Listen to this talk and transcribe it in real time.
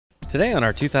Today on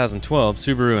our 2012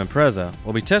 Subaru Impreza,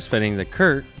 we'll be test fitting the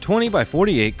CURT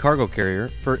 20x48 Cargo Carrier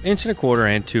for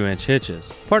 1.25" and 2"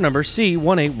 hitches, part number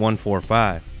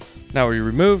C18145. Now we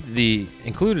removed the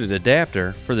included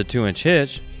adapter for the 2"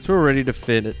 hitch, so we're ready to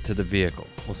fit it to the vehicle.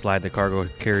 We'll slide the cargo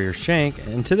carrier shank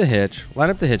into the hitch, line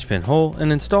up the hitch pin hole, and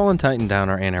install and tighten down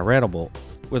our anti-rattle bolt.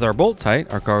 With our bolt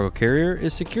tight, our cargo carrier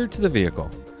is secured to the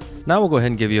vehicle. Now we'll go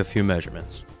ahead and give you a few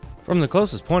measurements. From the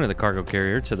closest point of the cargo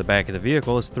carrier to the back of the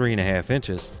vehicle is 3.5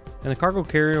 inches, and the cargo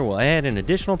carrier will add an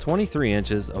additional 23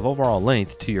 inches of overall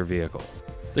length to your vehicle.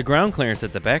 The ground clearance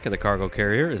at the back of the cargo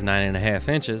carrier is 9.5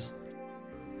 inches,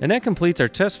 and that completes our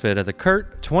test fit of the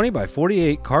CURT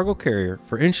 20x48 Cargo Carrier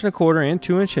for 1.25" and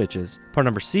 2" hitches, part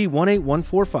number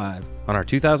C18145 on our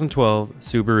 2012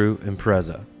 Subaru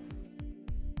Impreza.